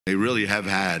They really have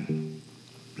had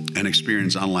an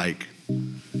experience unlike,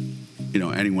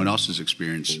 anyone else's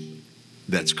experience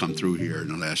that's come through here in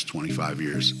the last 25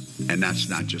 years. And that's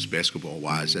not just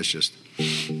basketball-wise, that's just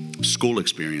school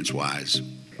experience-wise.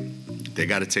 They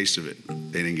got a taste of it.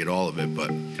 They didn't get all of it,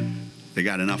 but they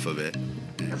got enough of it.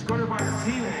 Escorted by her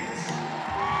teammates.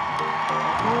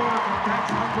 Forward from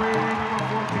Texas, number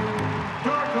 14,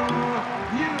 Dorka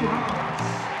Juhasz.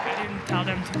 I didn't tell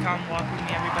them to come walk with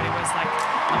me. Everybody was like,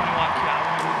 I want to walk you out,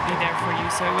 I want to be there for you.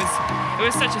 So it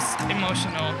was such an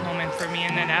emotional moment for me.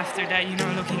 And then after that,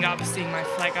 looking up, seeing my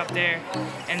flag up there,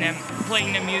 and then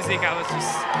playing the music, I was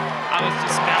just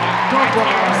battling my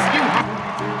tears.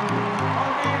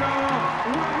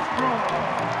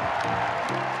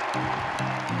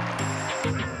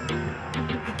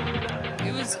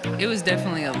 It was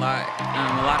definitely a lot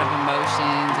of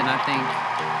emotions, and I think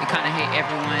it kind of hit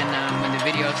everyone when the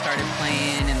video started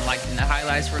playing and and the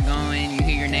highlights were going. You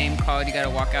hear your name called, you got to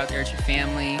walk out there with your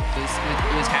family. It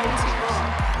was happy tears.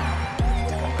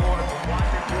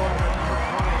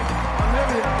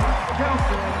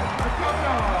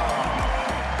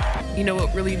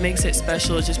 What really makes it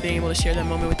special is just being able to share that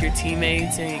moment with your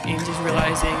teammates and just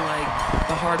realizing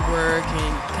the hard work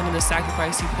and kind of the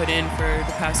sacrifice you put in for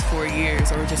the past 4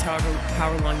 years or just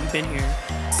however long you've been here.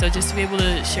 So just to be able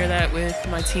to share that with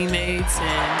my teammates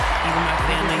and even my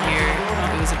family here,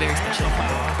 it was a very special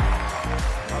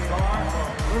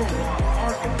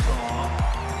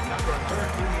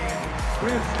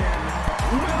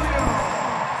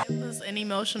It was an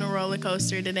emotional roller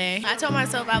coaster today. I told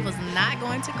myself I was not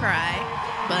going to cry,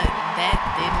 but that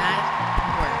did not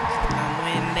work.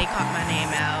 When they called my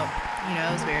name out, it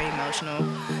was very emotional.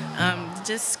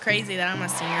 Just crazy that I'm a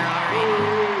senior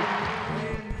already.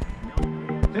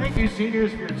 Thank you,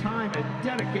 seniors, for your time and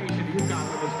dedication to UConn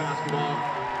women's basketball.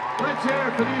 Let's hear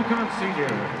it for the UConn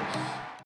seniors.